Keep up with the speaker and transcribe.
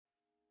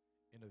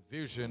In a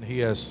vision, he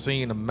has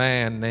seen a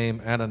man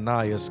named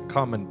Ananias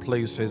come and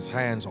place his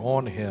hands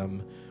on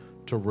him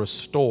to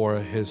restore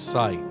his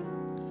sight.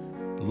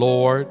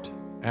 Lord,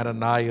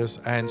 Ananias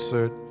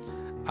answered,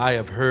 I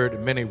have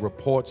heard many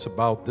reports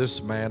about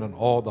this man and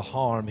all the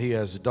harm he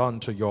has done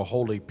to your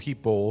holy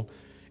people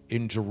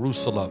in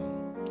Jerusalem.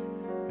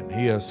 And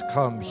he has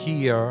come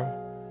here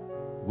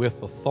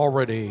with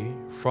authority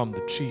from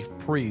the chief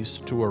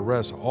priest to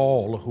arrest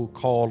all who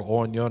call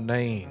on your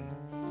name.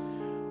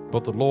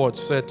 But the Lord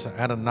said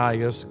to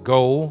Ananias,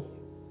 Go,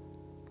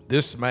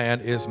 this man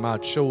is my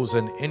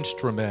chosen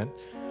instrument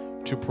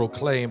to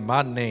proclaim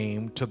my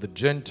name to the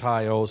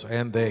Gentiles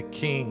and their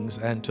kings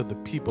and to the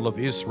people of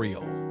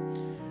Israel.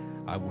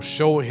 I will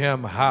show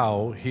him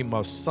how he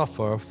must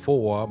suffer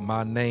for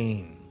my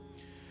name.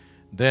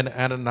 Then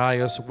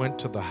Ananias went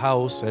to the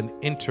house and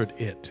entered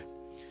it.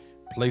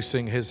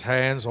 Placing his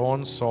hands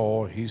on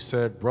Saul, he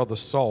said, Brother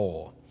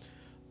Saul,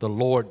 the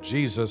Lord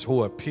Jesus,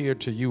 who appeared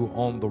to you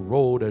on the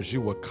road as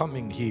you were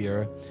coming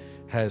here,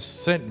 has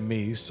sent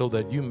me so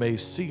that you may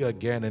see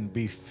again and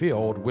be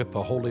filled with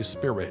the Holy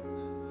Spirit.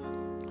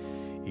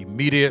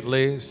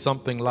 Immediately,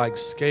 something like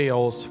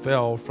scales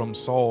fell from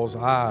Saul's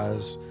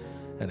eyes,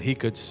 and he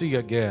could see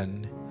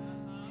again.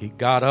 He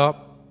got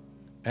up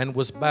and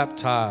was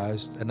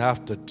baptized, and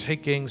after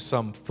taking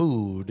some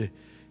food,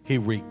 he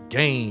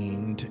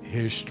regained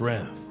his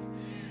strength.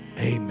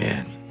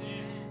 Amen.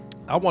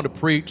 I want to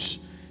preach,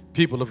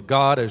 people of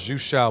God, as you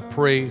shall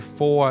pray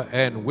for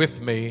and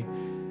with me,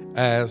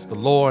 as the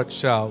Lord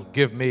shall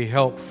give me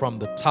help from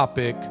the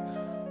topic,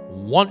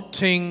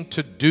 wanting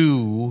to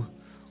do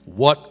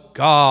what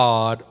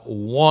God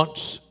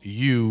wants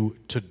you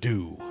to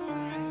do.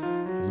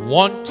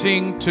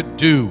 Wanting to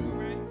do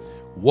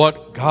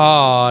what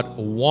God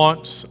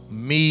wants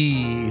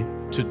me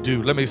to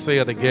do. Let me say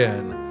it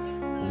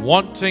again.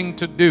 Wanting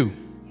to do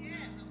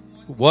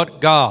what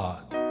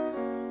God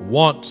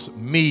wants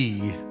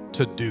me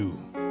to do.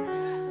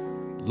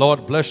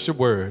 Lord, bless your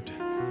word.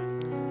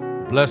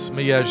 Bless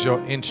me as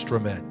your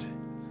instrument.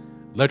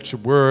 Let your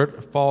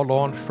word fall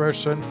on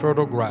fresh and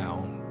fertile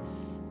ground.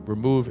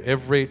 Remove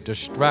every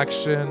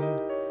distraction,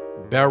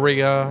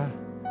 barrier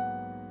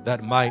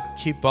that might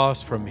keep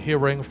us from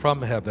hearing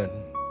from heaven.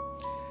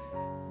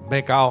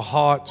 Make our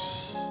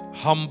hearts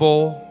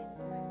humble,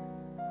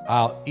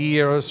 our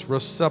ears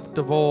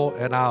receptive,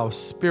 and our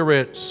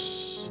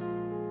spirits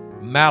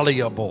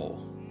malleable,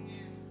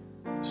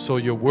 so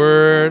your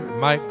word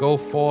might go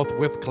forth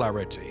with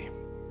clarity.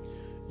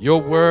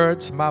 Your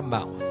words, my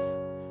mouth.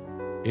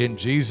 In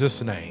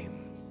Jesus'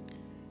 name,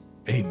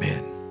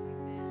 amen.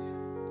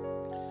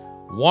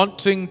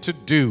 Wanting to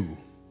do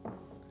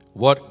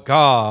what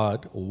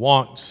God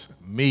wants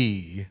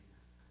me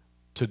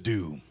to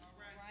do.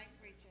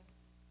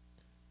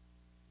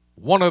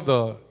 One of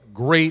the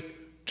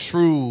great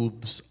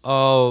truths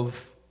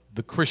of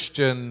the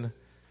Christian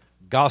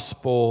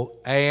gospel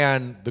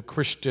and the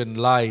Christian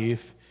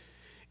life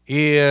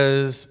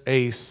is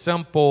a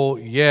simple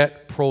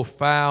yet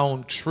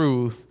profound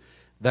truth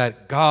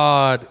that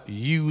God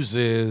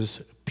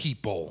uses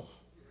people.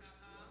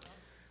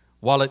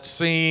 While it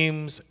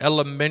seems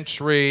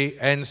elementary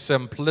and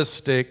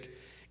simplistic,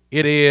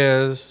 it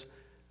is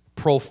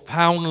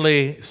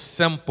profoundly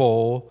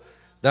simple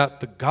that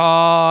the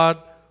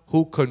God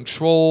who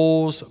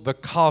controls the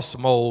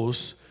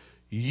cosmos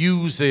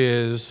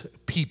uses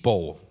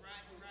people.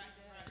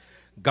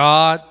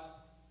 God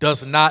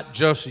does not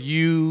just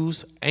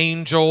use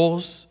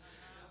angels,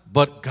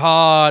 but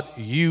God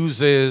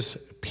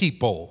uses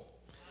people.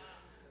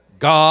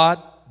 God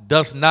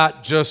does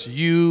not just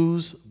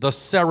use the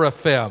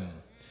seraphim,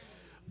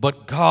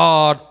 but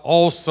God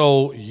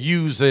also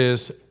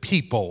uses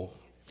people.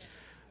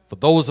 For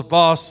those of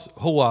us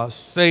who are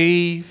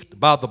saved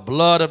by the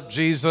blood of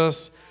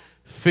Jesus,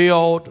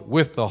 filled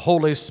with the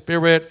Holy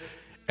Spirit,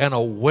 and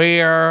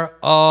aware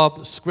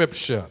of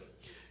Scripture,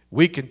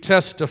 we can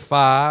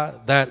testify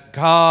that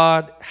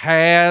God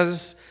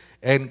has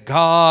and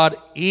God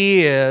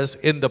is,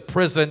 in the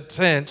present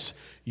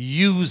tense,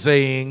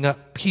 using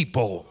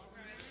people.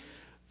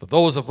 For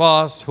those of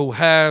us who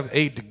have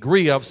a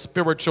degree of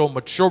spiritual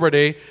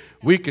maturity,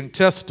 we can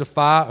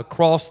testify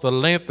across the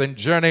length and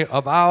journey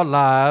of our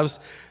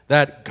lives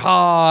that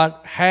God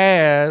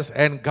has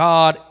and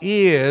God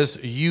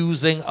is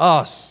using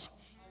us.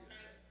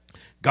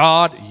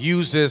 God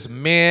uses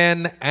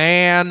men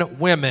and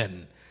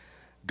women.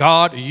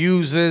 God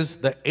uses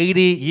the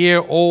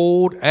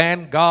 80-year-old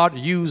and God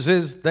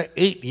uses the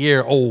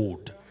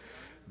 8-year-old.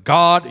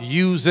 God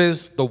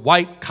uses the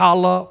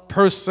white-collar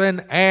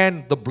person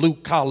and the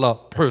blue-collar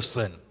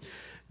person.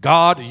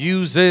 God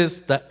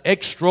uses the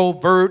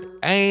extrovert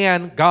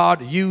and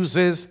God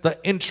uses the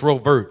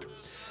introvert.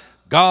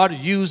 God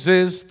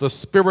uses the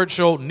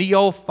spiritual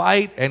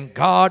neophyte and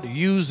God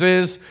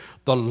uses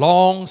the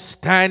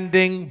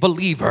long-standing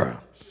believer.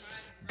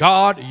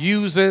 God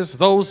uses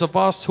those of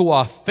us who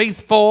are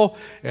faithful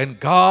and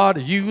God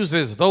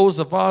uses those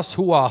of us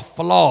who are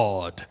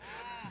flawed.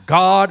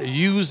 God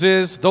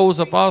uses those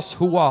of us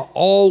who are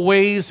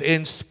always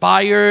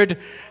inspired,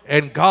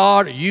 and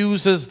God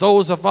uses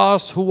those of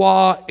us who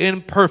are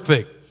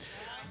imperfect.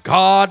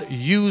 God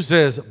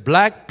uses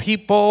black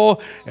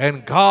people,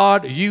 and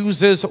God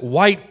uses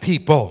white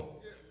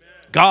people.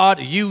 God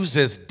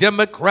uses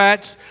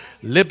Democrats,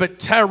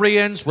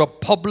 libertarians,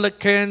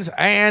 Republicans,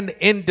 and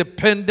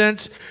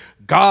independents.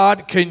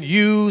 God can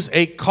use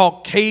a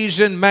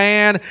Caucasian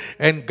man,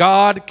 and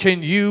God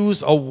can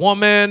use a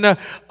woman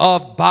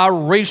of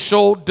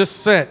biracial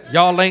descent.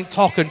 Y'all ain't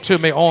talking to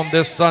me on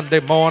this Sunday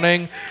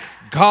morning.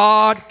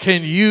 God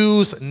can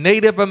use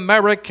Native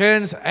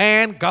Americans,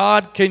 and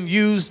God can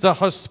use the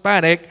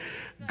Hispanic.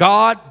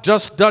 God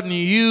just doesn't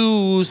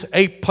use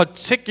a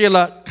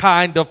particular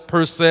kind of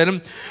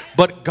person,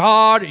 but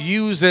God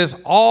uses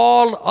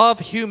all of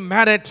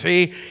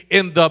humanity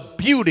in the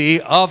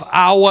beauty of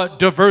our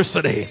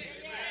diversity.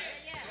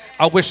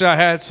 I wish I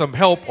had some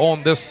help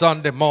on this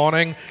Sunday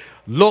morning.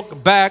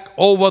 Look back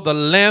over the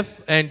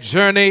length and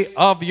journey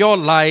of your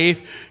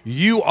life.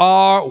 You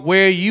are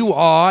where you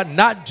are,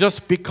 not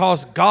just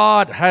because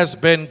God has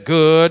been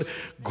good,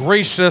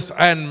 gracious,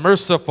 and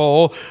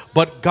merciful,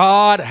 but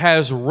God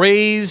has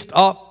raised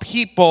up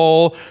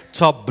people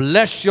to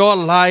bless your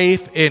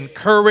life,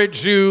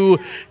 encourage you,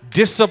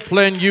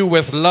 discipline you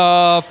with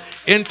love,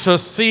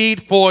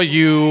 intercede for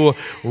you,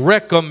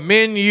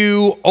 recommend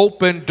you,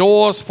 open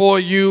doors for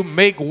you,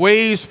 make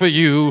ways for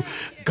you.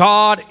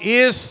 God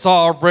is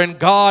sovereign.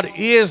 God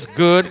is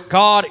good.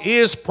 God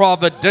is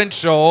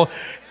providential.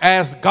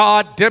 As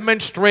God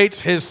demonstrates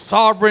his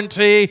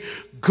sovereignty,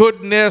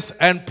 goodness,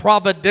 and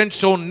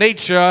providential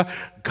nature,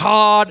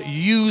 God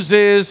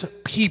uses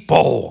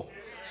people.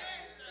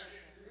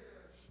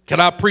 Can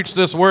I preach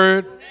this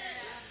word?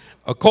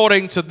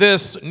 According to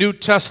this New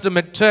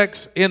Testament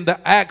text in the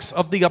Acts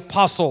of the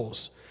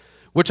Apostles,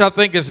 which I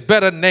think is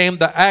better named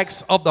the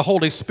Acts of the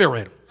Holy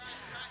Spirit,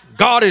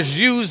 God is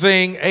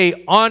using an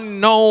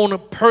unknown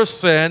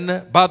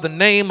person by the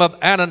name of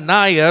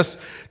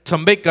Ananias to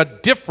make a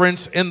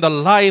difference in the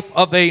life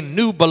of a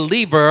new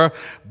believer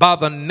by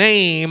the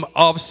name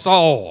of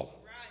Saul.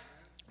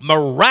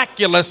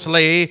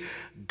 Miraculously,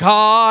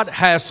 God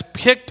has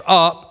picked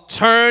up,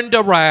 turned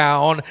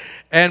around,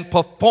 and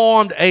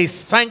performed a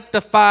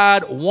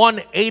sanctified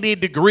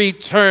 180-degree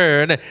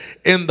turn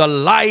in the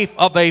life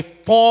of a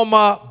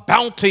former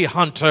bounty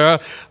hunter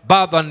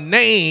by the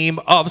name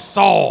of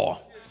Saul.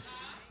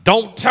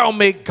 Don't tell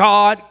me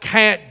God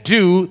can't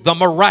do the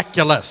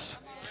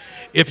miraculous.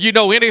 If you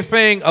know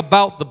anything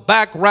about the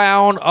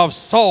background of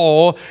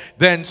Saul,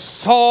 then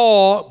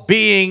Saul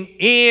being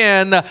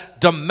in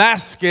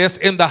Damascus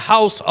in the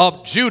house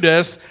of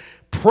Judas,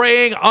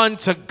 praying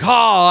unto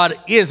God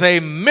is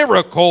a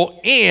miracle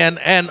in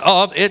and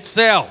of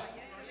itself.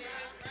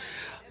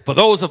 For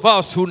those of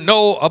us who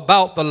know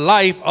about the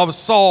life of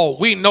Saul,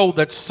 we know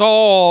that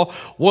Saul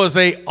was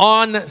an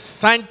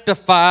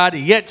unsanctified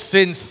yet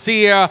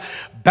sincere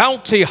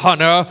bounty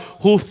hunter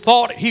who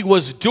thought he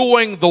was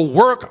doing the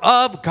work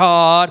of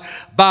God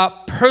by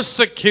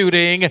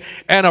persecuting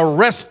and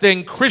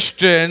arresting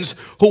Christians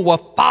who were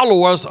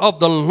followers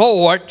of the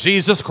Lord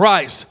Jesus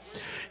Christ.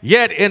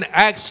 Yet in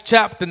Acts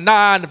chapter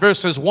 9,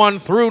 verses 1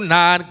 through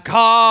 9,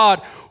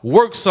 God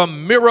works a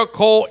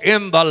miracle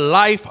in the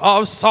life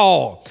of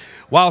Saul.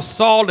 While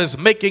Saul is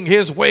making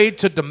his way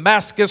to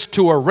Damascus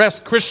to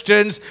arrest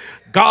Christians,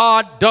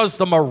 God does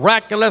the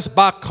miraculous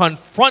by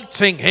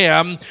confronting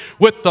him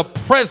with the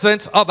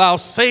presence of our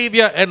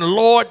Savior and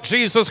Lord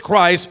Jesus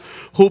Christ,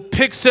 who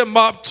picks him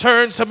up,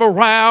 turns him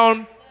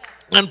around,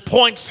 and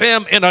points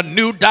him in a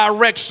new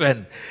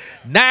direction.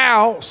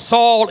 Now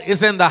Saul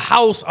is in the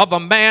house of a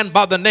man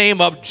by the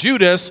name of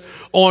Judas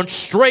on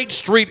Straight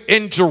Street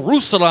in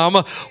Jerusalem,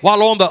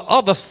 while on the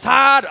other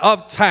side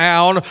of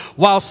town,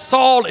 while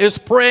Saul is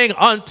praying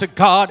unto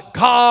God,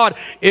 God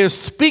is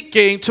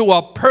speaking to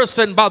a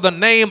person by the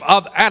name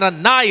of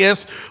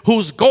Ananias,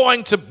 who's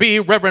going to be,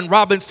 Reverend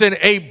Robinson,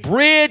 a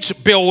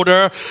bridge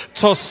builder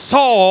to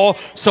Saul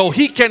so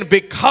he can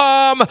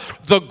become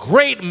the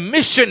great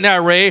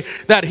missionary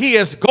that he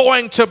is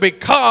going to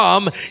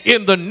become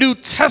in the New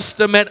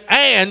Testament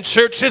and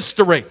church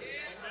history.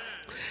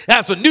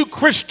 As a new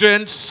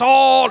Christian,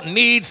 Saul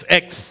needs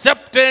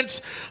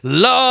acceptance,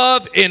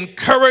 love,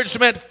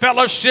 encouragement,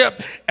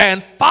 fellowship,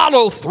 and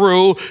follow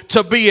through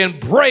to be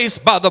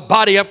embraced by the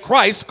body of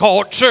Christ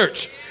called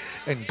church.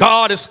 And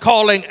God is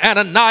calling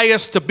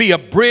Ananias to be a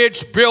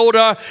bridge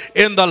builder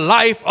in the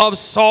life of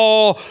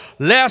Saul,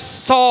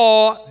 lest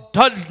Saul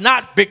does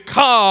not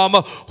become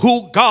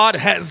who God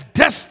has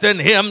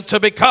destined him to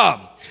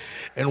become.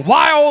 And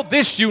while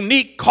this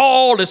unique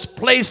call is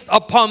placed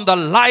upon the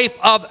life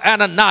of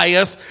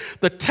Ananias,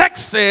 the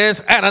text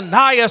says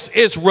Ananias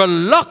is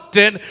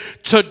reluctant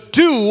to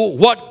do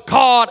what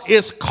God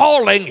is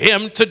calling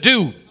him to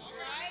do.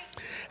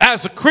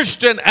 As a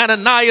Christian,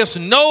 Ananias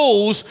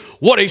knows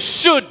what he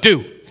should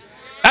do.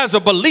 As a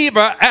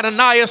believer,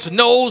 Ananias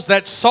knows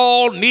that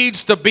Saul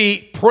needs to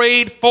be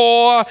prayed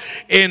for,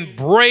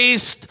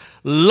 embraced,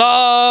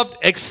 loved,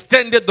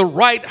 extended the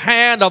right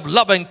hand of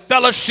loving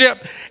fellowship,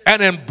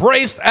 and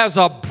embraced as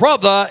a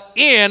brother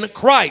in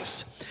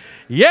Christ.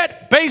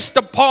 Yet, based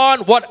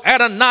upon what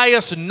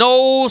Ananias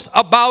knows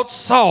about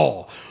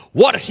Saul,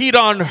 what he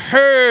done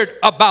heard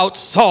about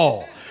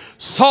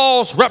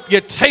Saul's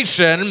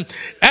reputation,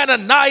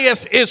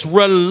 Ananias is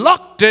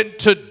reluctant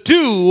to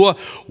do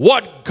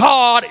what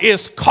God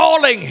is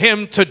calling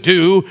him to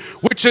do,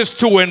 which is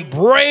to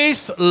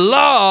embrace,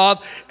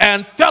 love,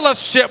 and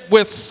fellowship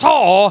with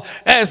Saul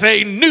as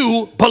a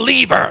new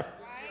believer.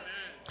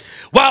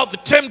 While the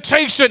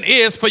temptation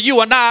is for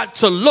you and I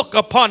to look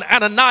upon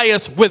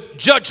Ananias with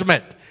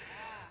judgment,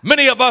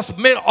 many of us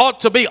ought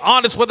to be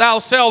honest with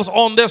ourselves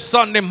on this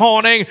Sunday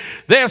morning.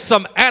 There's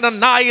some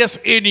Ananias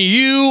in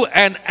you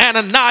and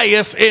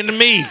Ananias in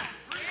me.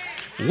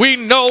 We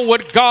know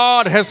what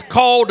God has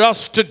called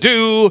us to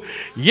do,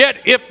 yet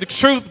if the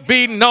truth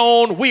be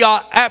known, we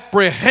are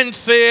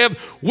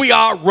apprehensive, we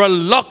are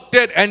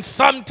reluctant, and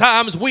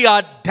sometimes we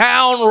are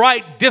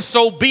downright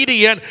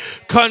disobedient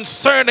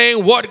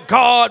concerning what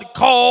God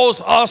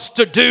calls us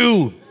to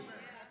do.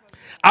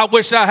 I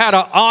wish I had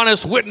an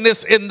honest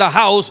witness in the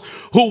house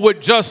who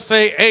would just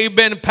say,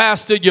 "Amen,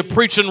 Pastor, you're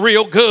preaching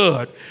real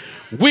good."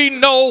 We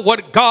know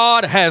what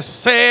God has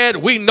said.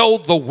 We know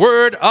the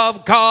word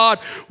of God.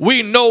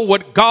 We know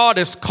what God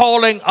is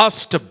calling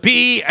us to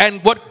be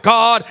and what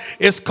God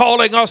is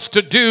calling us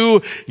to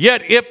do.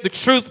 Yet if the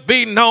truth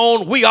be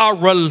known, we are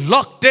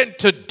reluctant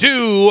to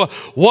do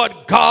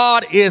what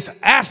God is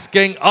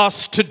asking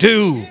us to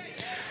do.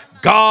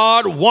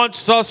 God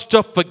wants us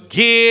to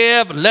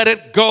forgive, let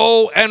it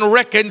go, and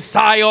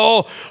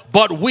reconcile,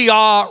 but we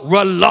are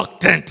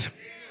reluctant.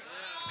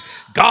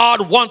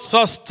 God wants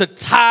us to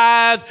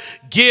tithe,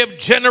 give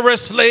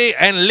generously,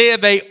 and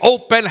live an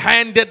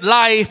open-handed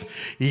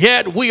life,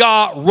 yet we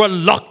are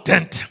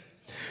reluctant.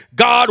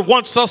 God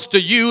wants us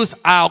to use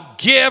our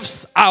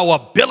gifts, our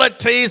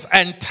abilities,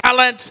 and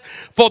talents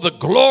for the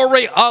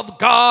glory of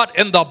God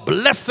and the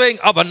blessing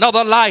of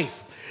another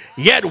life,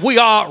 yet we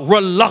are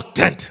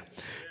reluctant.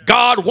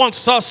 God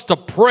wants us to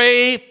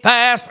pray,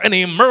 fast, and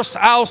immerse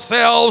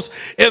ourselves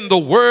in the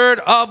word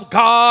of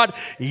God,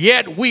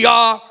 yet we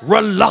are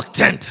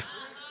reluctant.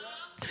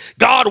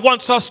 God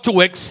wants us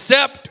to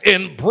accept,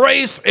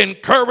 embrace,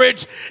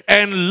 encourage,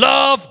 and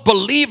love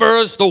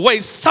believers the way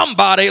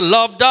somebody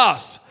loved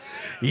us,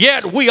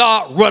 yet we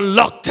are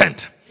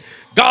reluctant.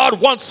 God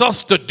wants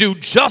us to do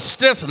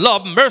justice,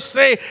 love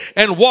mercy,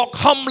 and walk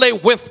humbly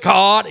with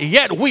God,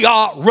 yet we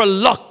are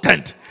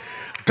reluctant.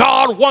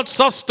 God wants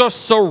us to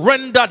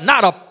surrender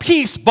not a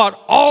piece but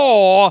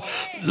all,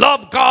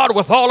 love God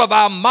with all of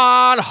our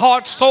mind,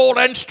 heart, soul,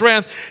 and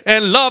strength,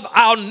 and love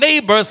our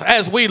neighbors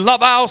as we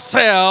love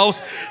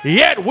ourselves,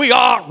 yet we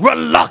are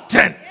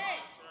reluctant.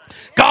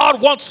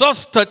 God wants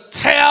us to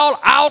tell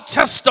our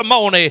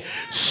testimony,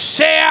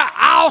 share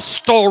our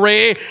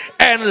story,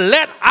 and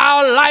let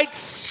our light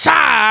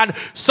shine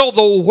so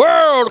the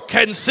world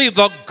can see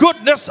the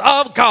goodness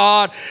of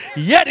God.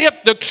 Yet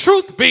if the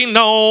truth be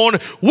known,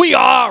 we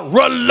are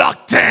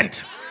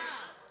reluctant.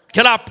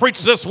 Can I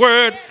preach this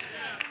word?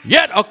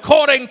 Yet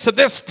according to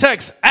this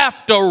text,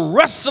 after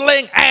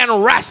wrestling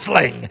and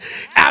wrestling,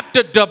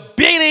 after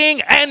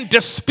debating and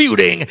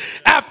disputing,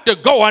 after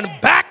going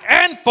back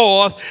and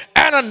forth,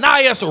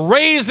 Ananias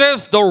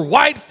raises the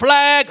white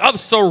flag of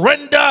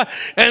surrender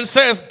and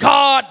says,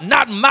 "God,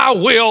 not my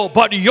will,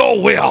 but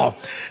your will.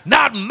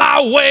 Not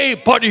my way,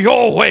 but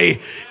your way.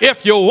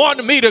 If you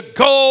want me to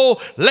go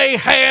lay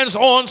hands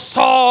on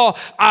Saul,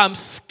 I'm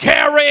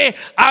scary,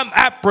 I'm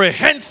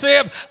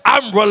apprehensive,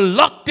 I'm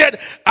reluctant,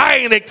 I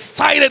ain't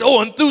excited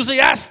or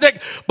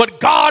enthusiastic, but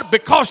God,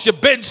 because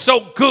you've been so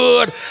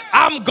good,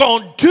 I'm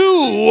going to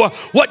do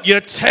what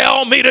you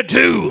tell me to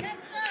do."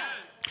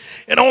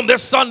 And on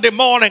this Sunday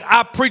morning,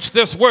 I preach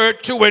this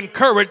word to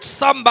encourage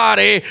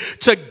somebody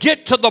to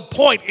get to the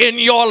point in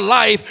your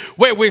life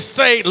where we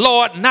say,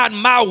 "Lord, not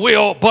my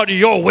will, but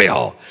your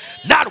will.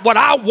 Not what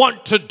I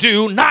want to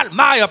do, not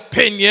my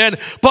opinion,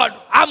 but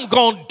I'm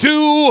going to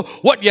do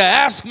what you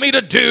ask me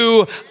to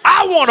do.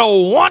 I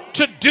want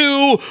to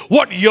do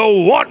what you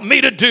want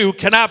me to do."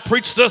 Can I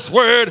preach this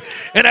word?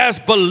 And as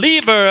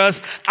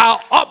believers, our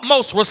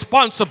utmost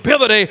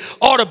responsibility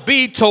ought to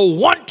be to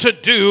want to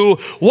do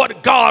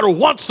what God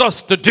wants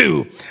us to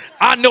do.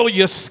 I know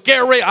you're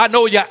scary. I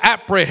know you're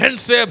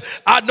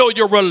apprehensive. I know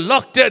you're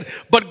reluctant,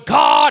 but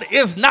God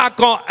is not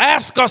going to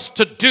ask us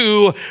to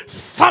do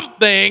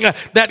something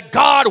that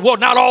God will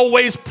not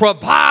always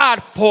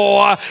provide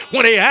for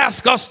when he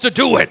asks us to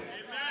do it.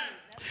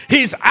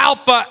 He's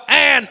Alpha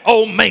and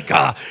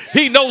Omega.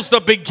 He knows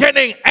the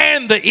beginning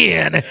and the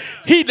end.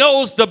 He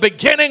knows the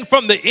beginning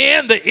from the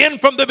end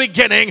from the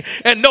beginning,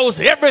 and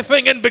knows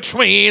everything in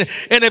between.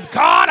 And if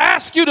God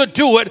asks you to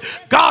do it,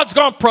 God's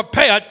going to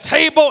prepare a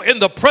table in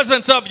the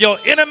presence of your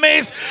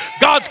enemies.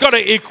 God's going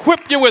to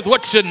equip you with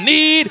what you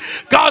need.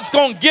 God's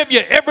going to give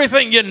you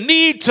everything you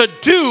need to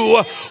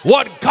do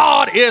what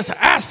God is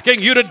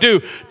asking you to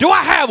do. Do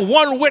I have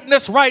one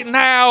witness right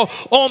now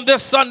on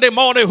this Sunday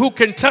morning who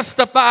can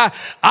testify?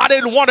 I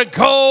didn't want to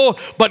go,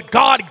 but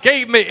God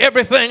gave me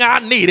everything I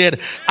needed.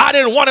 I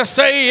didn't want to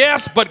say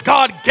yes, but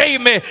God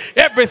gave me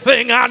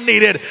everything I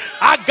needed.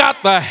 I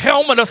got the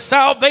helmet of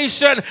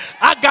salvation.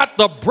 I got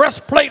the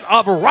breastplate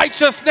of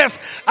righteousness.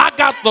 I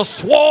got the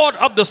sword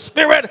of the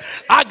Spirit.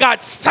 I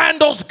got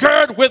sandals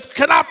girded with.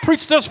 Can I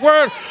preach this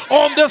word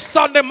on this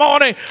Sunday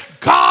morning?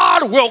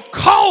 God will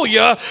call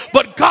you,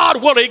 but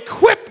God will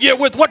equip you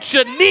with what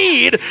you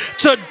need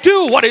to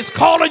do what He's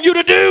calling you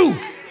to do.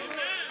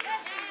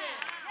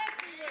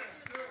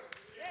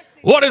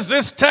 What does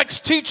this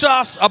text teach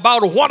us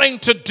about wanting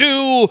to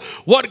do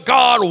what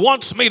God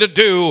wants me to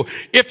do?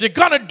 If you're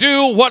going to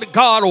do what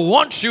God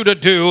wants you to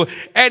do,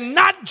 and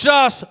not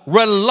just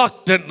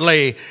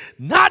reluctantly,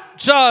 not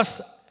just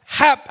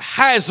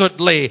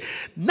haphazardly,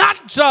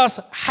 not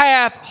just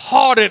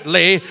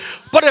half-heartedly,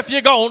 but if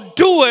you're going to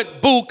do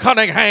it, Boo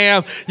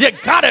Cunningham, you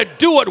got to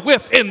do it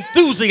with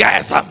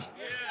enthusiasm.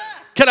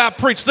 Can I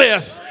preach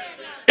this?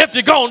 If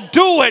you're going to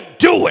do it,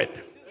 do it.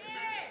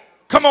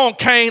 Come on,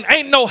 Cain.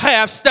 Ain't no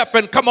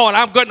half-stepping. Come on,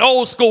 I'm getting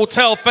old school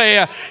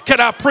Telfair. Can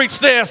I preach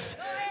this?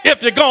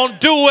 If you're going to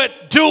do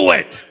it, do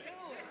it.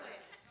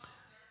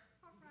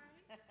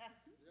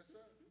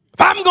 If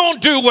I'm going to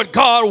do what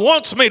God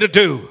wants me to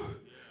do,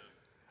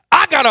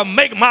 I got to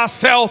make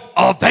myself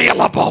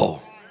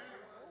available.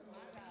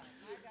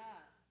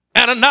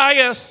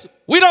 Ananias,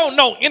 we don't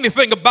know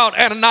anything about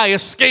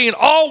Ananias' scheme.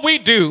 All we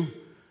do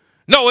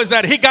know is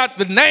that he got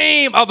the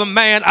name of a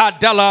man,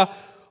 Adela,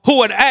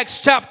 who in Acts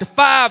chapter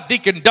 5,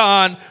 Deacon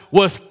Don,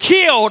 was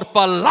killed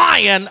for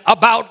lying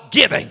about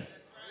giving.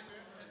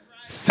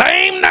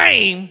 Same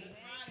name,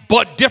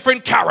 but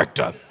different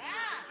character.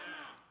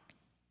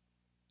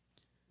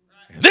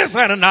 This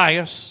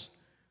Ananias,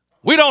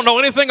 we don't know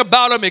anything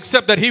about him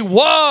except that he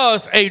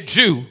was a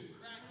Jew,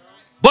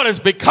 but has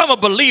become a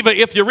believer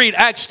if you read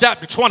Acts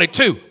chapter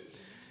 22.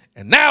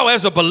 And now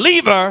as a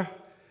believer,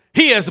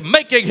 he is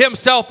making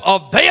himself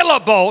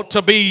available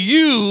to be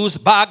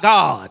used by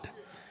God.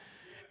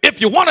 If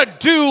you want to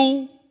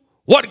do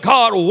what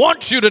God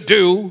wants you to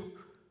do,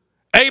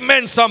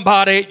 amen,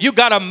 somebody, you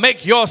got to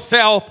make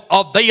yourself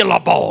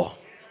available.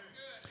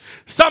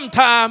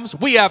 Sometimes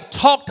we have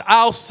talked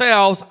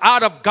ourselves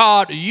out of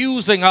God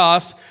using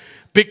us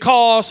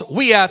because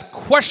we have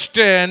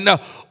questioned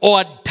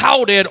or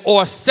doubted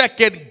or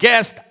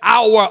second-guessed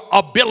our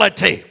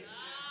ability.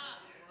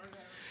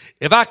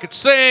 If I could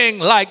sing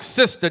like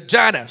Sister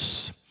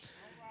Janice,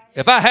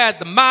 if I had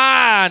the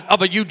mind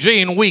of a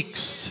Eugene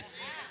Weeks,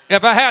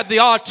 if I had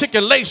the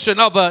articulation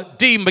of a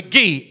D.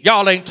 McGee,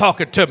 y'all ain't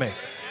talking to me.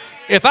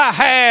 If I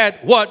had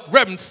what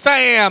Reverend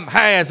Sam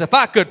has, if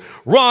I could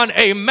run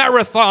a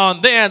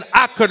marathon, then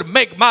I could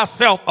make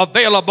myself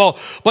available.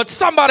 But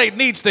somebody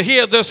needs to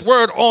hear this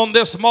word on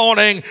this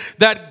morning,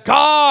 that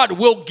God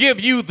will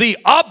give you the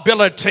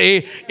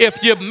ability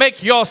if you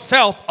make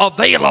yourself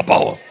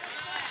available.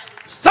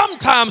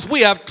 Sometimes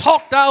we have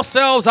talked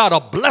ourselves out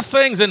of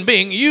blessings and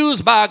being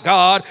used by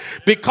God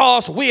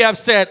because we have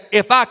said,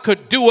 if I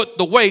could do it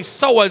the way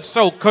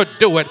so-and-so could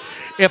do it,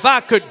 if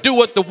I could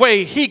do it the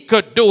way he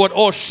could do it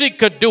or she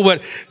could do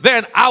it,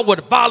 then I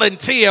would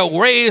volunteer,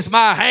 raise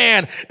my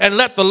hand, and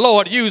let the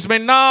Lord use me.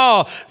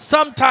 No,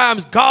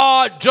 sometimes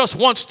God just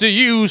wants to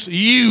use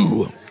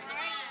you.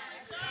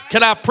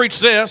 Can I preach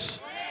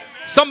this?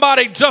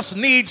 Somebody just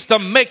needs to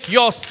make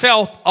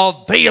yourself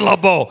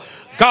available.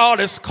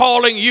 God is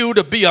calling you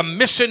to be a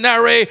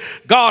missionary.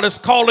 God is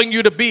calling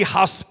you to be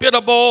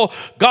hospitable.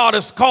 God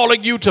is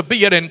calling you to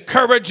be an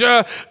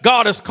encourager.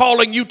 God is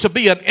calling you to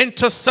be an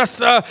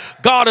intercessor.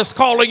 God is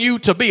calling you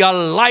to be a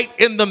light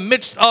in the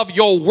midst of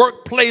your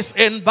workplace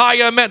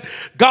environment.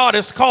 God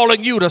is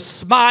calling you to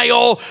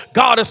smile.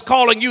 God is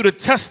calling you to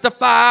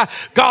testify.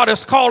 God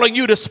is calling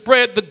you to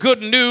spread the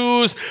good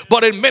news.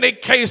 But in many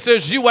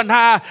cases, you and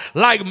I,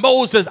 like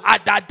Moses,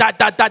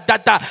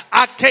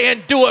 I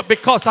can't do it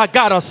because I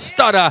got a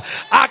stutter.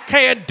 I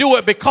can't do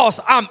it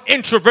because I'm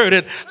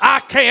introverted. I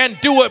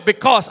can't do it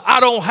because I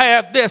don't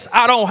have this,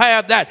 I don't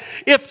have that.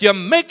 If you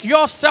make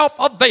yourself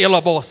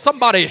available,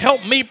 somebody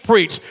help me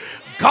preach.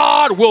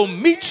 God will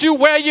meet you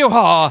where you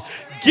are,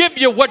 give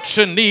you what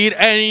you need,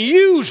 and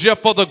use you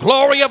for the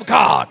glory of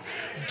God.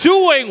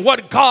 Doing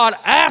what God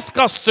asks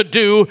us to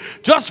do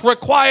just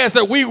requires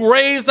that we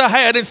raise the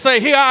hand and say,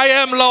 here I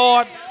am,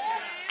 Lord.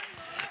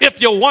 If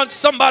you want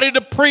somebody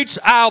to preach,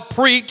 I'll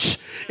preach.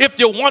 If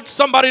you want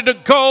somebody to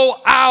go,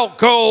 I'll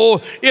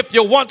go. If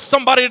you want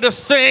somebody to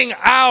sing,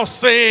 I'll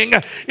sing.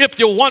 If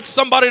you want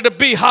somebody to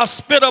be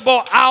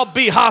hospitable, I'll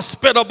be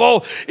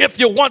hospitable. If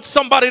you want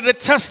somebody to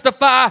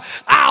testify,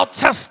 I'll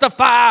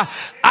testify.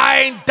 I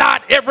ain't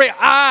dot every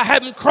I,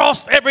 haven't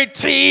crossed every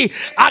T.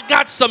 I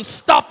got some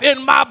stuff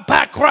in my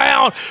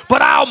background,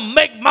 but I'll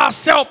make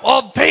myself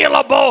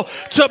available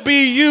to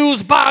be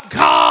used by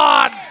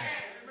God.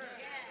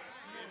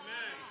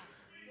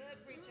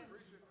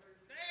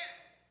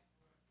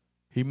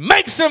 He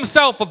makes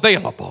himself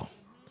available.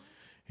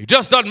 He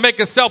just doesn't make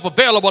himself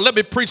available. Let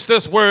me preach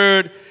this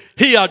word.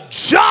 He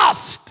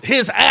adjusts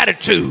his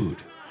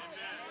attitude.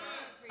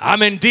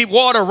 I'm in deep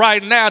water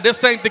right now.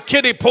 This ain't the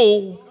kiddie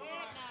pool.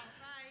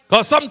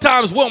 Because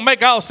sometimes we'll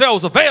make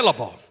ourselves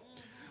available,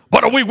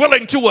 but are we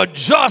willing to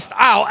adjust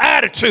our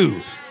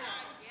attitude?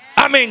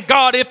 I mean,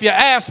 God, if you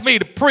ask me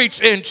to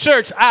preach in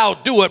church, I'll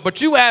do it.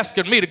 But you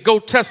asking me to go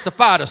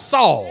testify to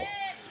Saul.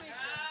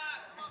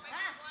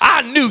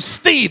 I knew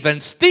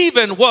Stephen.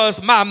 Stephen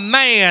was my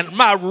man,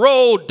 my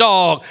road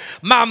dog,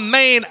 my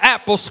main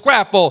apple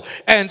scrapple.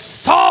 And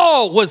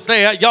Saul was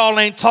there. Y'all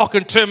ain't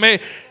talking to me.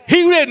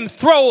 He didn't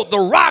throw the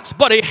rocks,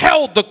 but he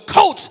held the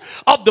coats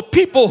of the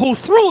people who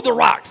threw the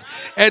rocks.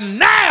 And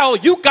now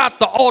you got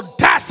the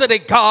audacity,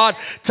 God,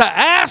 to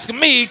ask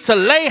me to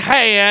lay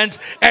hands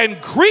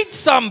and greet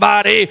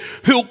somebody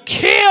who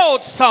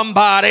killed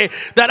somebody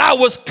that I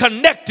was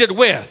connected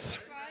with.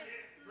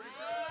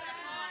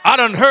 I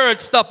done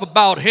heard stuff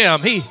about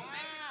him.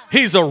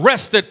 He's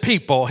arrested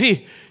people.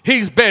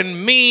 He's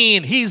been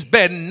mean. He's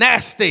been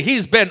nasty.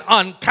 He's been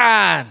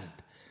unkind.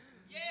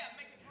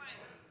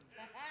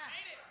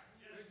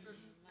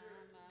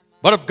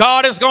 But if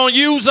God is going to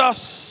use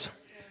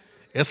us,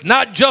 it's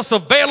not just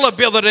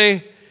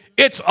availability,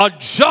 it's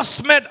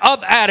adjustment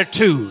of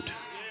attitude.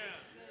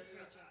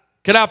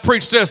 Can I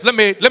preach this? Let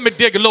me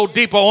dig a little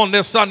deeper on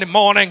this Sunday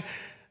morning.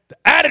 The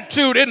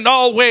attitude isn't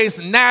always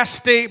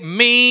nasty,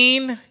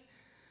 mean.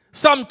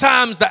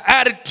 Sometimes the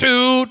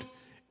attitude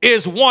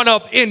is one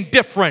of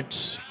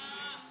indifference.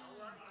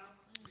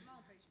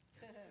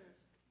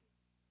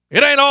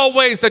 It ain't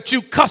always that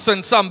you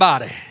cussing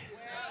somebody.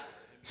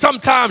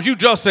 Sometimes you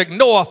just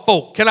ignore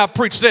folk. Can I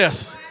preach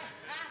this?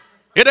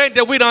 It ain't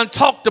that we done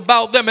talked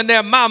about them and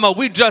their mama.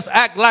 We just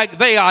act like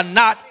they are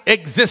not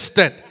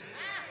existent.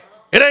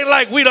 It ain't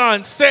like we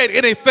done said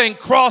anything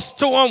cross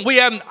to them. We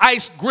haven't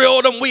ice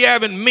grilled them. We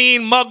haven't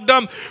mean mugged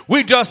them.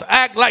 We just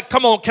act like,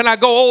 come on, can I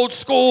go old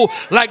school?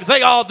 Like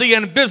they are the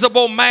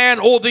invisible man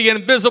or the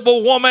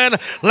invisible woman.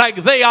 Like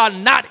they are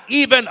not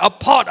even a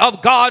part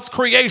of God's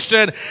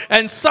creation.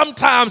 And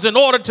sometimes in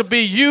order to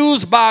be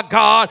used by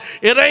God,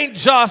 it ain't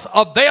just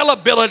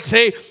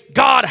availability.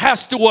 God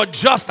has to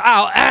adjust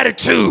our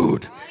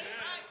attitude.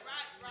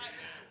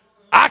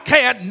 I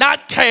can't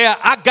not care.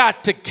 I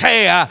got to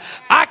care.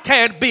 I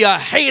can't be a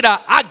hater.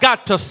 I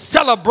got to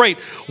celebrate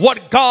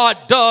what God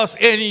does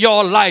in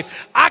your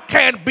life. I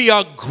can't be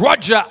a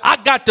grudger. I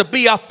got to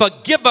be a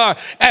forgiver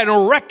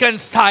and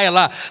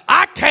reconciler.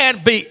 I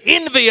can't be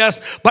envious,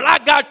 but I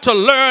got to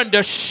learn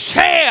to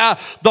share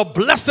the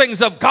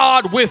blessings of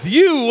God with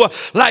you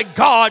like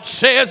God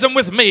shares them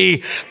with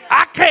me.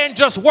 I can't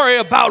just worry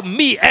about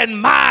me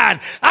and mine.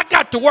 I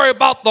got to worry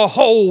about the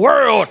whole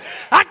world.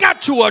 I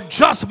got to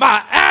adjust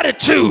my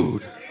attitude.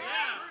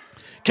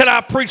 Can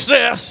I preach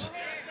this?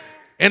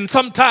 And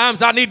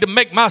sometimes I need to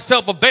make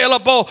myself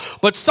available,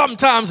 but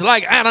sometimes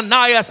like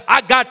Ananias,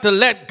 I got to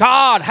let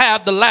God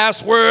have the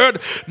last word.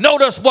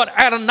 Notice what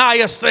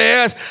Ananias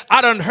says.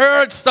 I done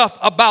heard stuff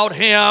about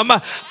him.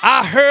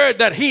 I heard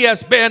that he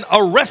has been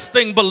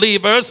arresting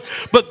believers,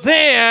 but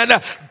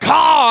then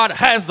God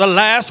has the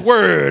last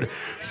word.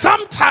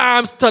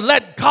 Sometimes to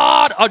let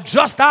God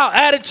adjust our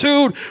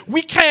attitude,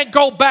 we can't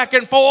go back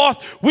and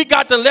forth. We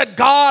got to let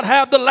God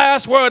have the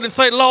last word and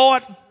say,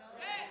 Lord,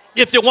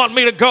 if you want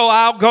me to go,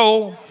 I'll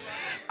go.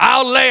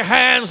 I'll lay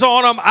hands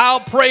on them. I'll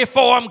pray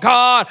for them,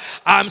 God.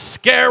 I'm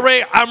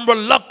scary. I'm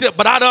reluctant,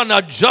 but I done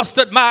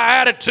adjusted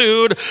my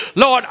attitude.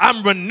 Lord,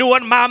 I'm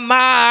renewing my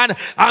mind.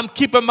 I'm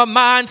keeping my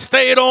mind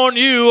stayed on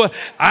you.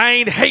 I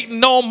ain't hating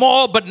no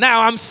more, but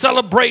now I'm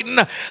celebrating.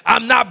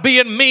 I'm not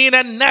being mean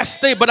and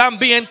nasty, but I'm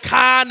being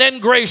kind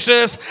and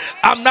gracious.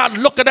 I'm not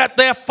looking at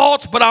their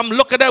faults, but I'm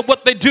looking at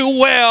what they do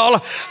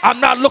well. I'm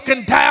not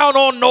looking down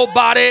on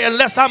nobody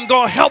unless I'm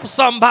going to help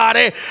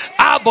somebody.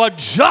 I've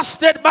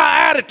adjusted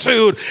my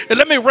attitude. And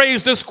let me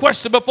raise this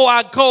question before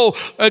I go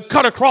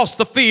cut across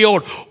the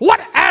field.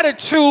 What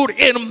attitude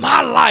in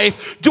my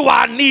life do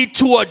I need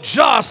to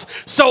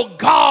adjust so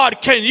God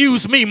can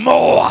use me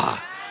more?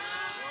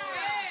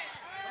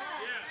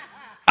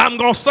 I'm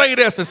going to say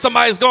this and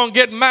somebody's going to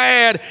get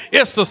mad.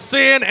 It's a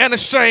sin and a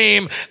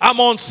shame.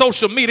 I'm on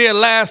social media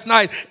last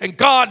night and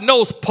God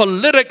knows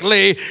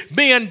politically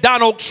me and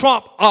Donald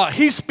Trump,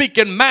 he's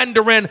speaking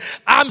Mandarin.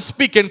 I'm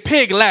speaking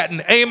pig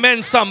Latin.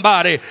 Amen,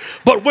 somebody.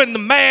 But when the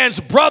man's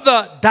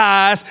brother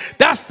dies,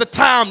 that's the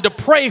time to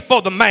pray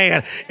for the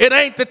man. It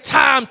ain't the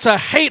time to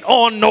hate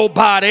on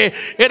nobody.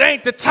 It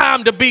ain't the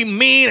time to be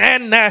mean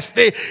and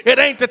nasty. It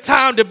ain't the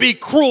time to be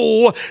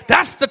cruel.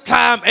 That's the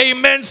time,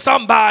 amen,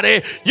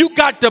 somebody. You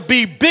got to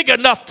be big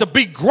enough to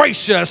be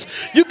gracious.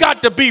 You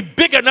got to be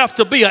big enough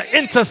to be an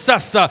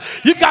intercessor.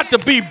 You got to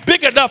be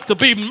big enough to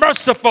be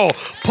merciful.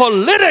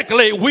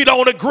 Politically, we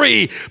don't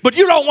agree, but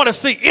you don't want to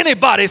see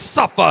anybody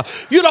suffer.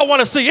 You don't want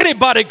to see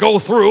anybody go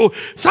through.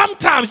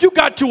 Sometimes you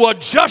got to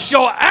adjust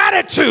your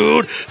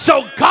attitude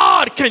so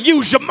God can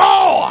use you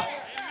more.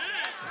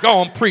 Go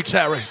on, preach,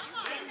 Harry.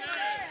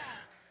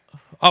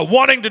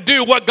 Wanting to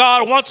do what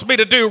God wants me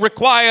to do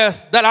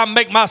requires that I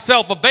make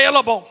myself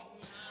available,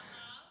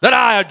 that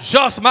I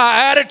adjust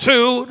my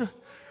attitude,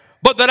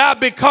 but that I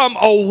become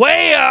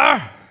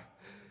aware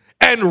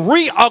and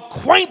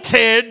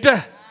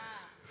reacquainted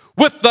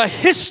with the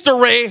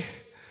history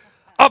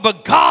of a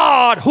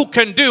God who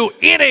can do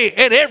any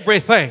and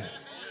everything.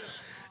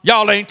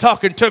 Y'all ain't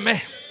talking to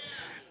me.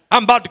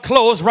 I'm about to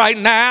close right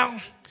now.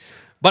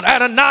 But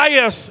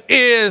Ananias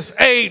is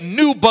a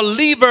new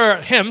believer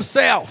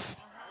himself.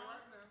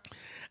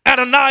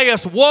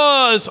 Ananias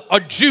was a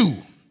Jew.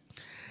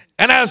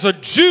 And as a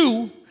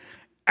Jew,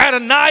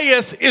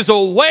 Ananias is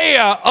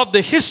aware of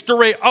the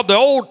history of the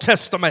Old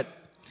Testament.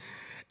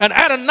 And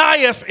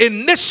Ananias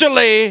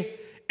initially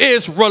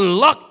is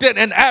reluctant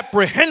and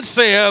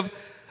apprehensive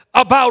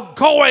about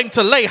going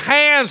to lay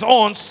hands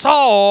on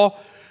Saul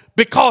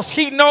because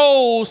he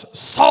knows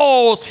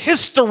Saul's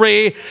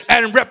history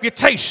and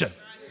reputation.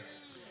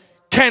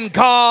 Can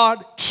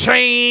God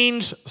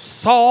change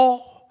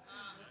Saul?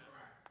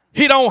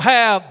 He don't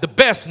have the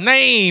best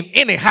name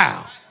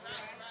anyhow.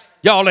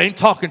 Y'all ain't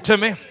talking to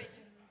me.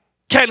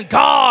 Can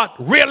God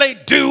really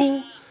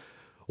do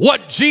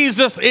what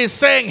Jesus is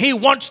saying he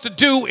wants to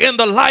do in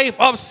the life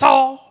of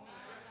Saul?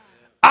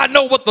 I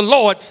know what the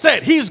Lord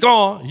said. He's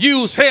going to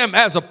use him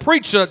as a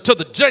preacher to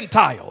the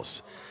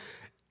Gentiles.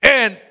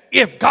 And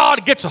if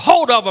God gets a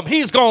hold of him,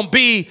 he's going to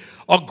be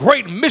a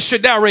great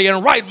missionary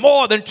and write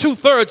more than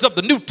 2/3 of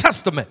the New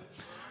Testament.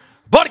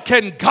 But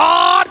can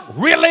God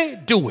really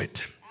do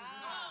it?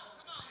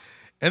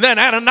 And then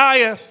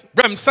Ananias,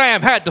 Rem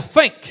Sam, had to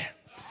think.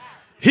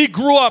 He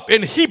grew up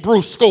in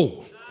Hebrew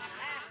school.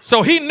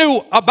 So he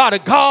knew about a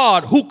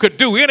God who could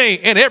do any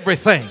and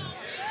everything.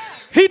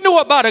 He knew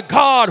about a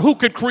God who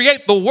could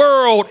create the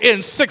world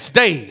in 6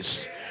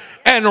 days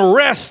and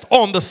rest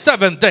on the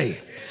 7th day.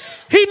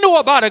 He knew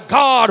about a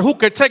God who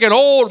could take an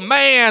old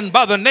man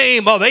by the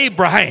name of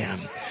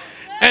Abraham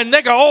and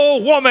make an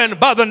old woman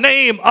by the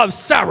name of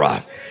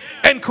Sarah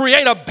and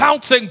create a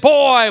bouncing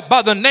boy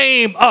by the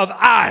name of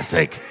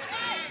Isaac.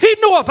 He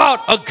knew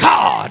about a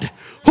God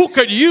who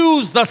could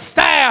use the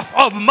staff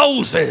of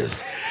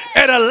Moses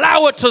and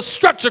allow it to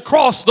stretch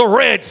across the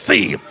Red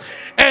Sea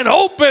and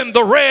open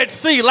the Red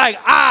Sea like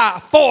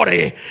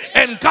I-40,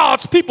 and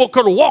God's people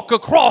could walk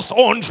across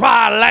on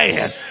dry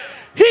land.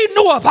 He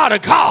knew about a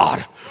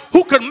God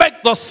who could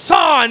make the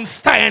sun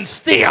stand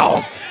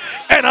still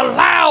and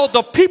allow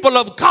the people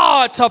of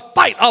God to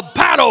fight a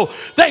battle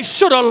they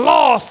should have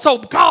lost, so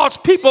God's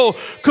people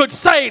could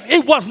say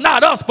it was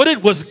not us, but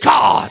it was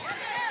God.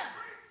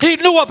 He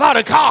knew about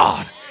a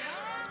God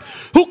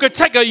who could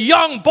take a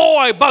young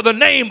boy by the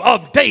name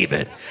of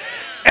David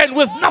and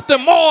with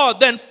nothing more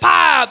than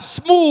 5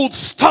 smooth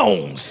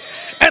stones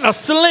and a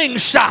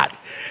slingshot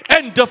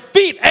and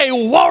defeat a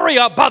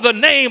warrior by the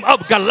name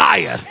of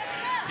Goliath.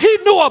 He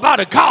knew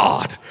about a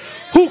God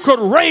who could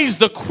raise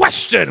the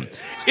question,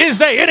 is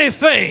there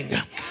anything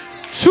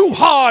too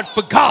hard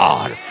for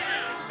God?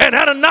 And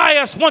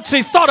Ananias, once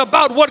he thought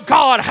about what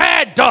God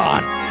had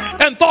done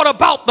and thought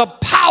about the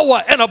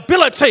power and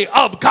ability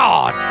of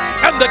God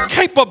and the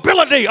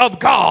capability of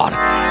God,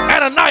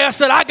 Ananias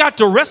said, I got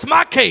to rest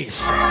my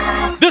case.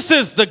 This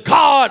is the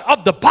God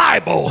of the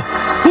Bible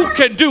who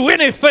can do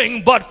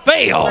anything but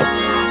fail.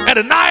 And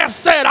Ananias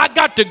said, I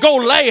got to go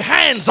lay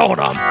hands on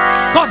him,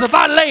 because if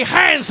I lay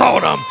hands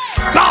on him,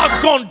 God's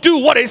going to do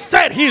what he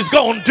said he's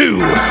going to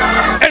do.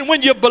 And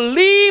when you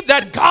believe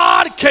that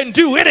God can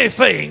do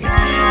anything,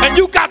 and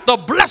you got the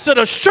blessed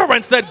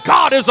assurance that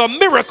God is a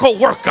miracle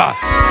worker,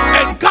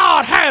 and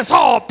God has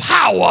all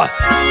power,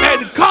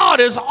 and God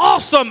is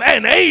awesome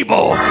and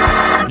able,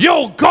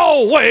 you'll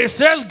go where he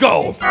says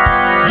go.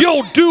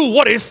 You'll do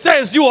what he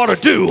says you ought to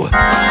do.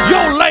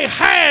 You'll lay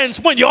hands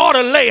when you ought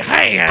to lay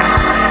hands,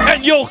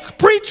 and you'll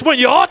preach when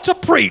you ought to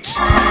preach,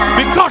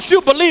 because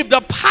you believe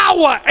the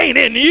power ain't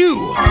in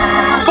you,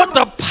 but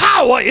the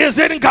power is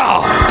in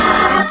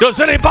God. Does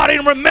anybody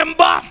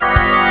remember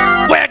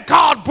where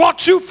God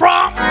brought you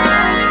from?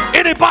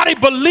 Anybody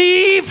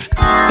believe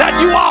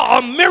that you are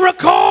a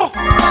miracle?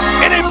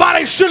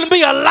 Anybody shouldn't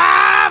be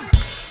alive,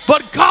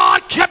 but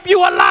God kept you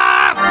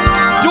alive?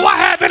 Do I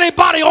have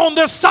anybody on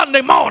this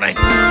Sunday morning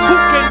who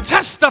can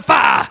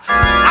testify?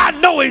 I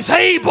know he's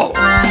able.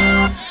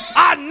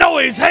 I know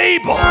he's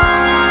able.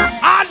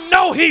 I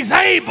know he's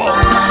able.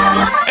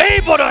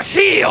 Able to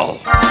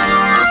heal.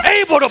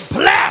 Able to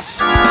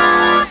bless.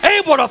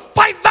 Able to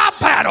fight my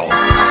battles.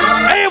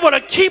 Able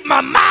to keep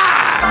my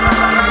mind.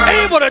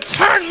 Able to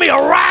turn me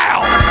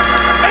around.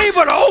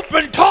 Able to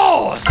open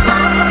doors.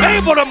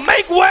 Able to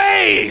make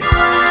ways.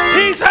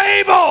 He's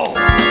able.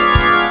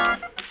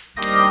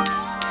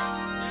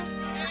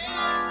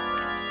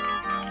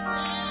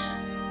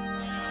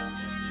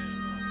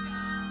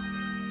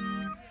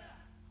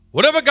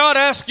 Whatever God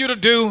asks you to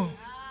do,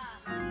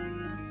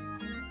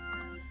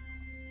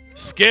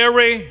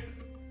 scary,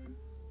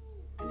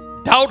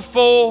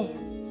 doubtful,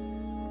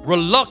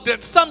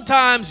 reluctant,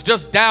 sometimes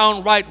just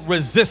downright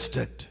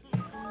resistant,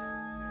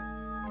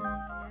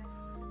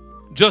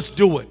 just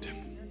do it.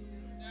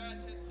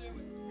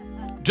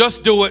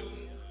 Just do it.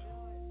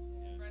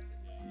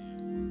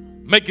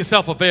 Make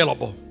yourself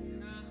available.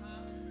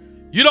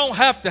 You don't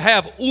have to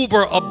have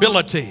uber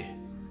ability.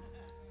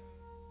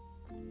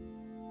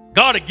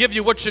 God will give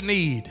you what you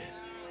need.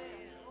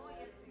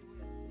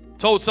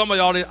 Told some of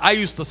y'all that I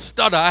used to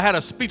stutter. I had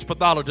a speech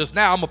pathologist.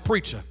 Now I'm a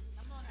preacher.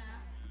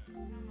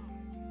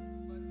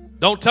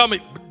 Don't tell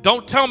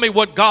me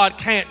what God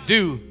can't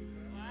do.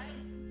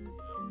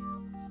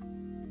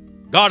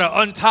 God will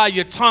untie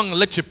your tongue and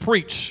let you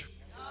preach.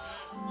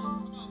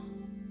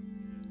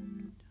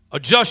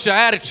 Adjust your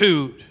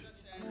attitude.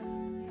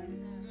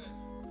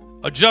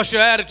 Adjust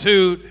your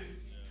attitude.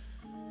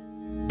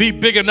 Be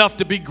big enough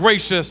to be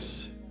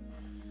gracious.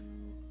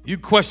 You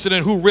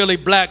questioning who really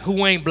black,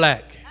 who ain't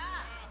black.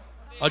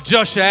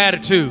 Adjust your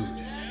attitude.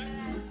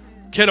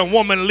 Can a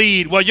woman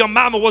lead? Well, your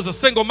mama was a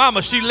single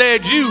mama. She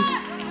led you.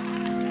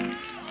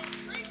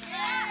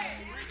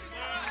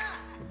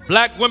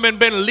 Black women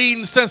been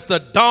leading since the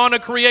dawn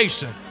of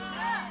creation.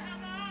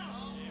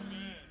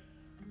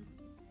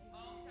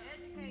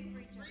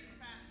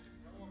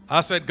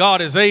 I said,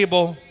 God is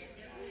able.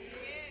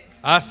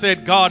 I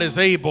said, God is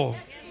able.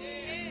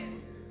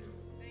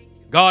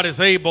 God is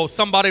able.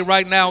 Somebody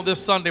right now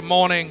this Sunday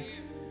morning,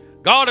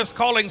 God is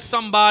calling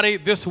somebody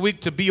this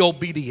week to be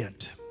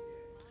obedient.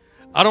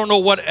 I don't know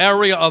what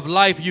area of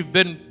life you've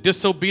been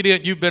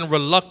disobedient, you've been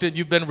reluctant,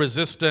 you've been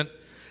resistant.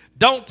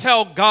 Don't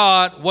tell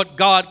God what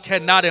God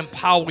cannot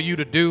empower you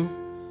to do.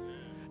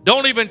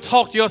 Don't even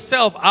talk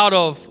yourself out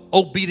of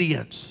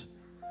obedience.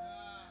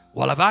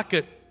 Well, if I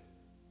could,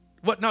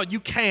 what? No, you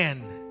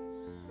can.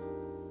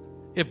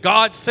 If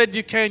God said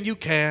you can, you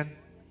can.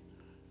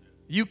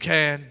 You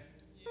can.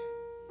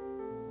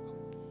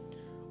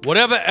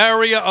 Whatever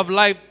area of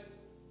life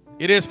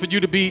it is for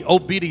you to be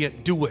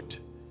obedient, do it.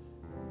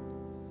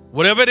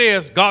 Whatever it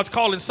is, God's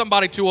calling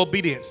somebody to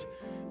obedience.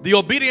 The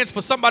obedience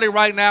for somebody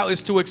right now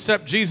is to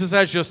accept Jesus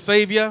as your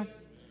Savior,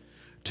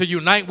 to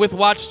unite with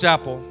Watch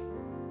Chapel.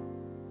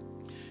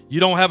 You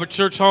don't have a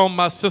church home,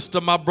 my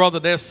sister, my brother.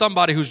 There's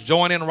somebody who's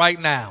joining right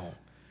now.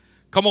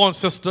 Come on,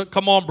 sister.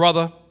 Come on,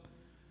 brother.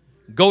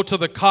 Go to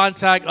the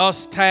Contact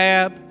Us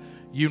tab.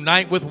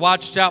 Unite with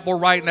Watch Chapel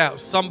right now.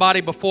 Somebody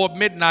before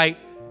midnight,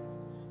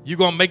 you're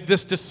going to make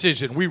this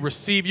decision. We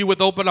receive you with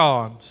open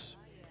arms.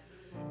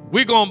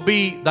 We're going to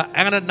be the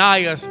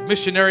Ananias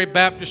Missionary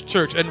Baptist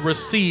Church and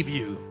receive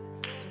you.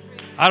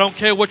 I don't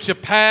care what your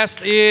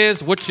past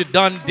is, what you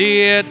done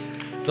did,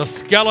 the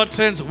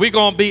skeletons. We're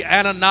going to be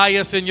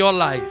Ananias in your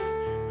life.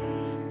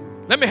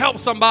 Let me help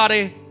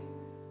somebody.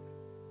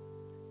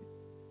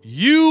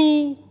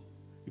 You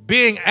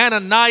being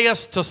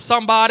Ananias to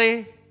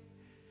somebody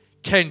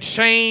can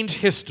change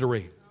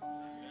history.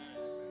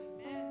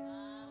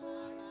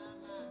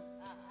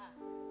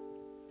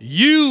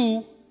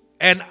 You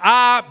and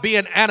I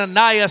being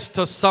Ananias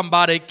to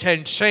somebody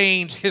can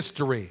change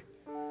history.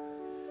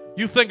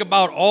 You think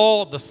about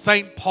all the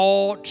St.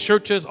 Paul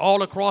churches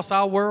all across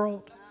our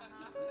world.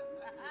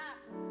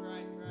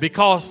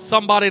 Because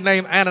somebody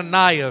named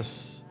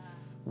Ananias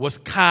was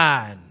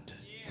kind,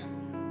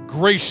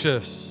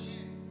 gracious.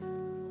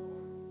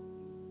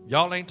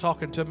 Y'all ain't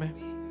talking to me.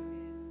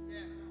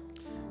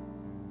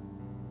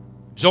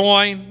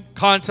 Join,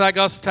 Contact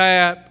Us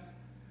tab.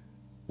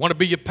 Want to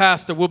be your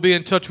pastor? We'll be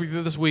in touch with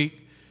you this week.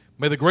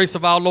 May the grace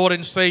of our Lord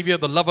and Savior,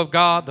 the love of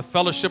God, the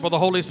fellowship of the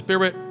Holy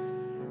Spirit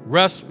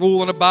rest,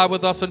 rule, and abide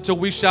with us until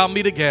we shall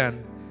meet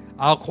again.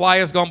 Our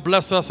choir is going to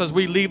bless us as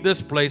we leave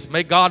this place.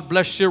 May God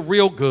bless you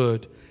real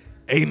good.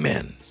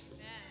 Amen.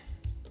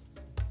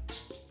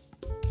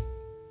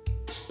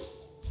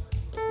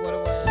 What a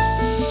word.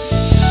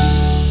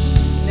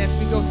 And as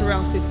we go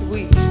throughout this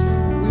week,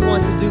 we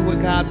want to do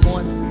what God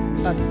wants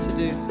us to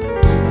do.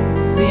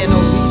 Being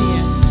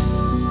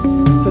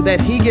obedient so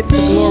that He gets the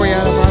glory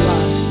out of our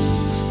lives.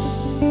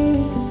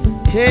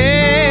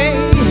 Hey,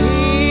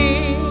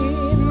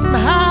 in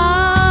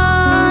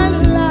my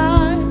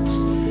life,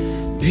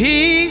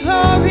 be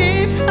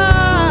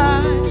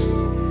glorified,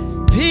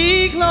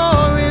 be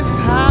glorified.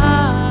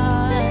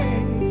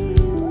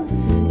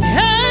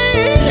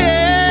 Hey,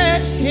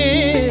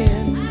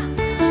 in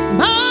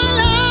my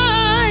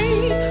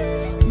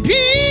life,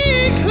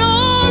 be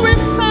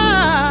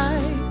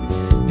glorified,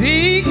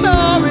 be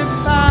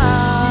glorified.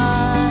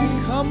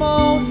 Come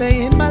on,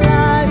 say in my life.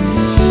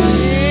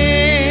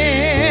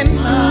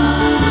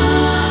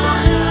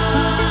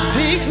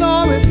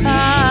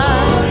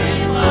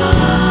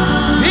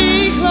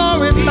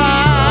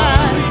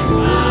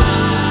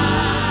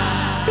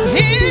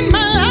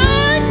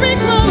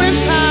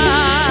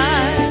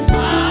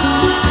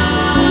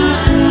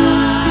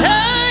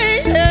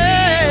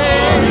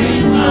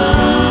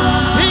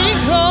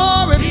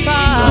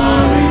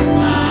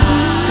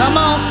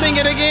 Sing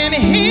it again.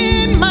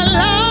 In my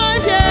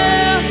life,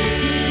 yeah.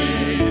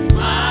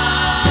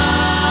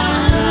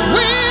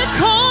 We're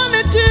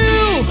gonna do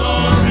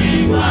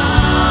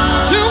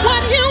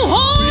what you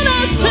want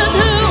us to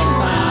do.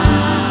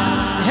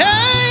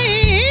 Hey,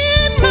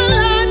 in my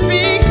life,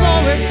 be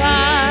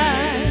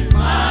glorified.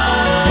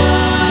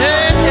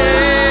 Hey,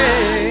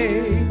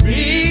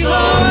 be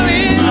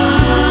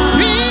glorified,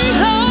 be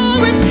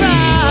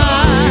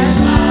glorified.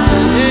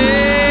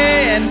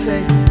 Hey, and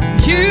say,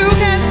 you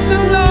get the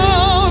glory.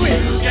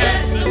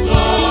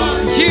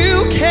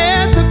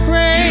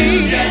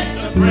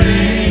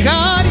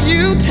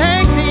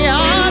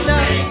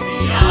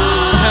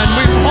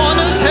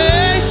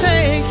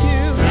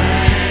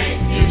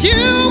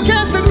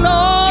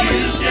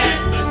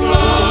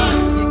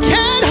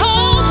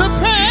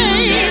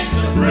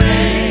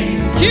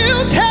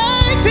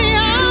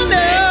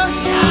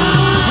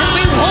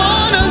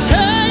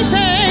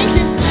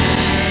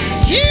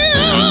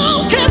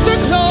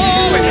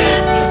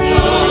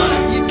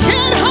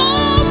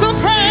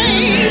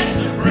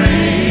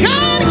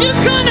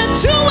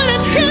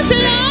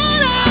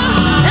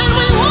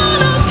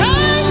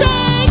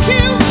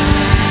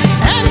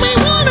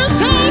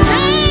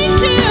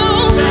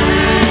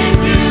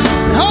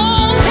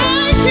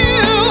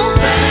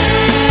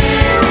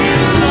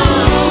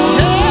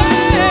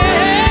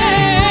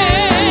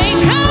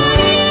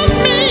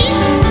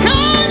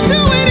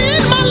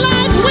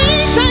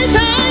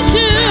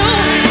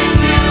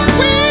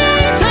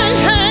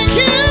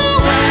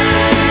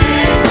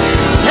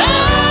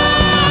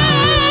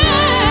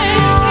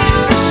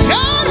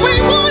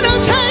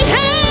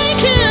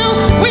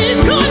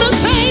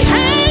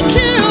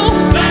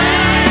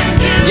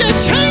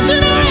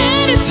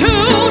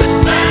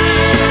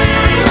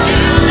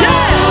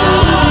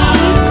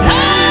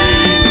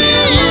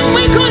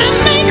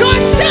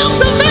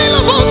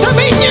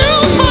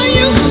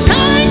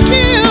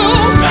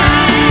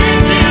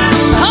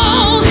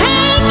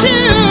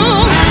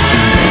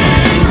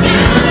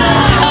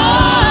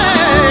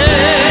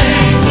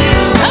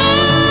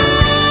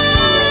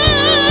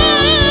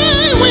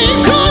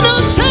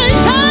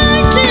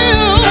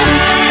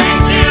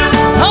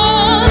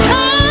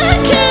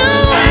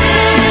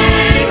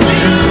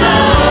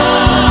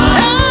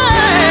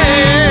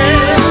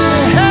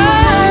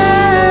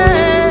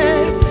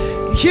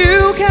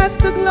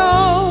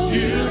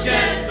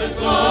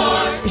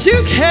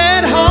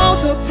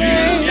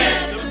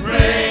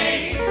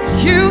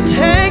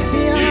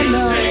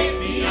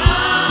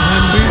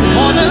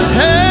 heaven's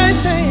head.